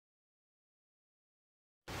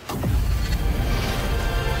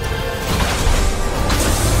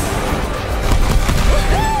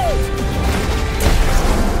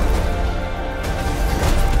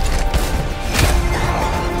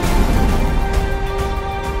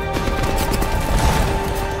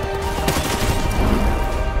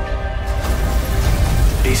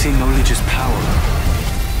power.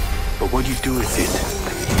 But what you do with it,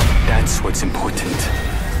 that's what's important.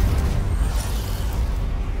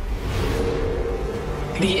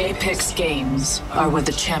 The Apex Games are where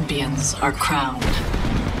the champions are crowned.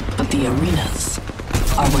 But the arenas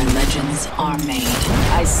are where legends are made.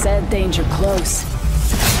 I said danger close.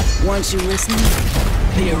 Weren't you listening?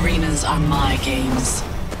 The arenas are my games.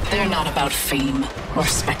 They're not about fame or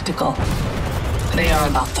spectacle. They are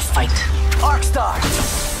about the fight. Arcstar!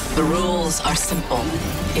 The rules are simple.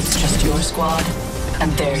 It's just your squad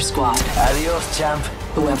and their squad. Adios, champ.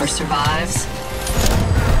 Whoever survives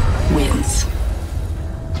wins.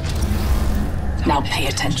 Now pay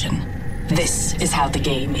attention. This is how the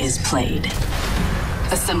game is played.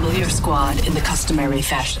 Assemble your squad in the customary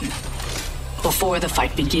fashion. Before the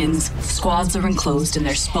fight begins, squads are enclosed in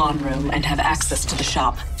their spawn room and have access to the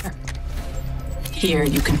shop. Here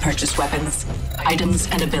you can purchase weapons, items,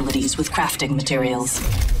 and abilities with crafting materials.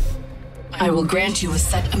 I will grant you a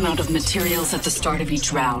set amount of materials at the start of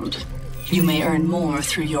each round. You may earn more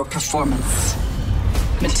through your performance.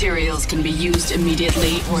 Materials can be used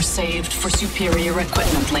immediately or saved for superior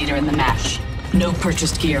equipment later in the match. No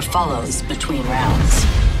purchased gear follows between rounds.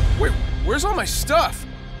 Wait, where's all my stuff?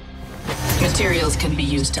 Materials can be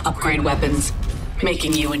used to upgrade weapons,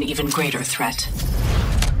 making you an even greater threat.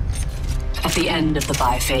 At the end of the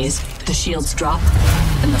buy phase, the shields drop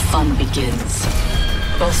and the fun begins.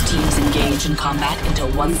 Both teams engage in combat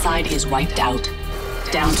until one side is wiped out.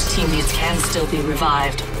 Downed teammates can still be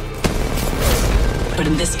revived. But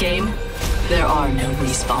in this game, there are no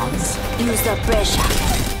respawns. Use the pressure.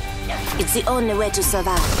 It's the only way to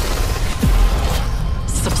survive.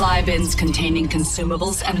 Supply bins containing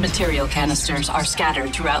consumables and material canisters are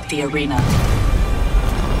scattered throughout the arena.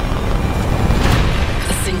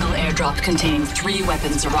 A single airdrop containing 3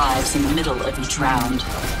 weapons arrives in the middle of each round.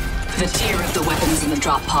 The tier of the weapons in the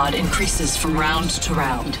drop pod increases from round to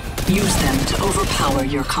round. Use them to overpower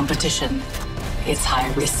your competition. It's high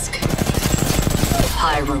risk,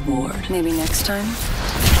 high reward. Maybe next time,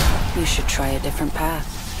 you should try a different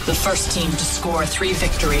path. The first team to score 3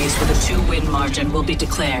 victories with a 2-win margin will be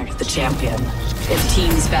declared the champion. If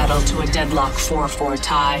teams battle to a deadlock 4-4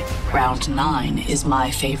 tie, round 9 is my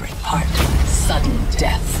favorite part. Sudden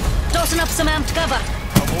death. Tossing up some amped cover.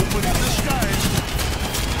 I'm opening the skies.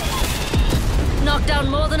 Knock down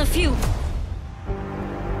more than a few.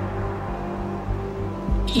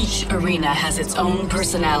 Each arena has its own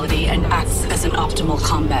personality and acts as an optimal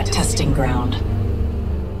combat testing ground.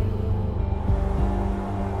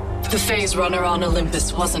 The phase runner on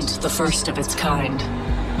Olympus wasn't the first of its kind.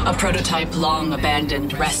 A prototype long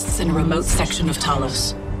abandoned rests in a remote section of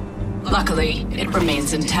Talos. Luckily, it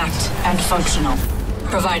remains intact and functional,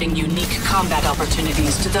 providing unique combat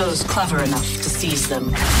opportunities to those clever enough to seize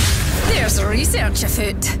them. There's research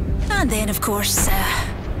afoot. And then, of course,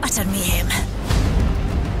 utter mayhem.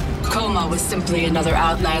 Coma was simply another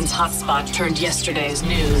Outlands hotspot turned yesterday's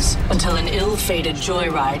news, until an ill-fated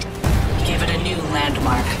joyride gave it a new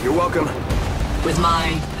landmark. You're welcome. With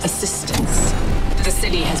my assistance, the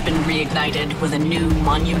city has been reignited with a new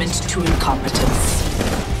monument to incompetence.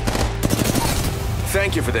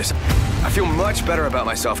 Thank you for this. I feel much better about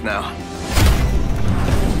myself now.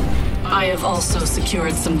 I have also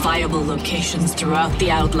secured some viable locations throughout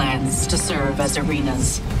the Outlands to serve as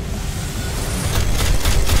arenas.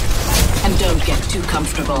 And don't get too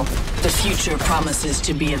comfortable. The future promises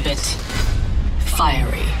to be a bit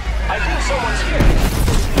fiery. I think someone's here.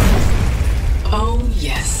 Oh,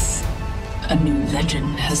 yes. A new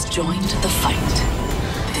legend has joined the fight.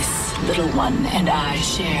 This little one and I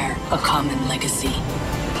share a common legacy.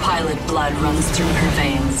 Pilot blood runs through her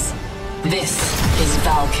veins. This is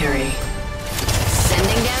Valkyrie.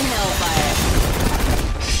 Sending down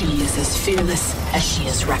hellfire. She is as fearless as she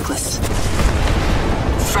is reckless.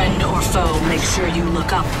 Friend or foe, make sure you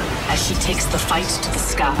look up as she takes the fight to the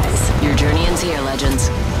skies. Your journey ends here, legends.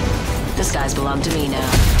 The skies belong to me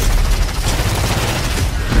now.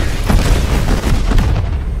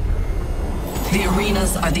 The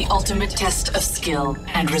arenas are the ultimate test of skill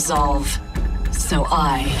and resolve. So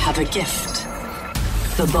I have a gift.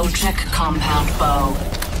 The Bowcheck compound bow.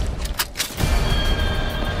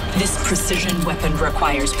 This precision weapon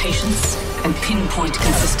requires patience and pinpoint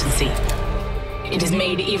consistency. It is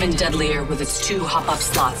made even deadlier with its 2 hop-up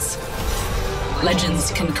slots.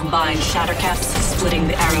 Legends can combine shatter caps, splitting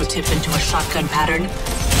the arrow tip into a shotgun pattern,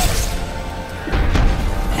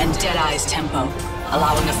 and Deadeye's tempo,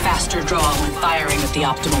 allowing a faster draw when firing at the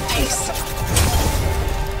optimal pace.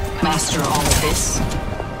 Master all of this,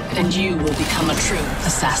 and you will become a true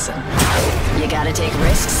assassin. You gotta take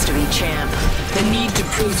risks to be champ. The need to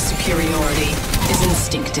prove superiority is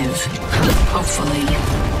instinctive. Hopefully,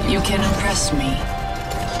 you can impress me.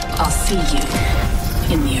 I'll see you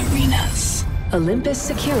in the arenas. Olympus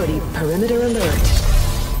Security Perimeter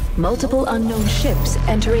Alert. Multiple unknown ships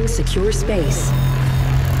entering secure space.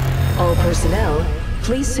 All personnel,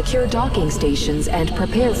 please secure docking stations and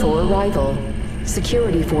prepare for arrival.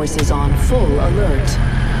 Security forces on full alert.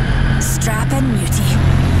 Strap in,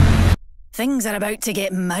 mutie. Things are about to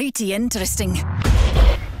get mighty interesting.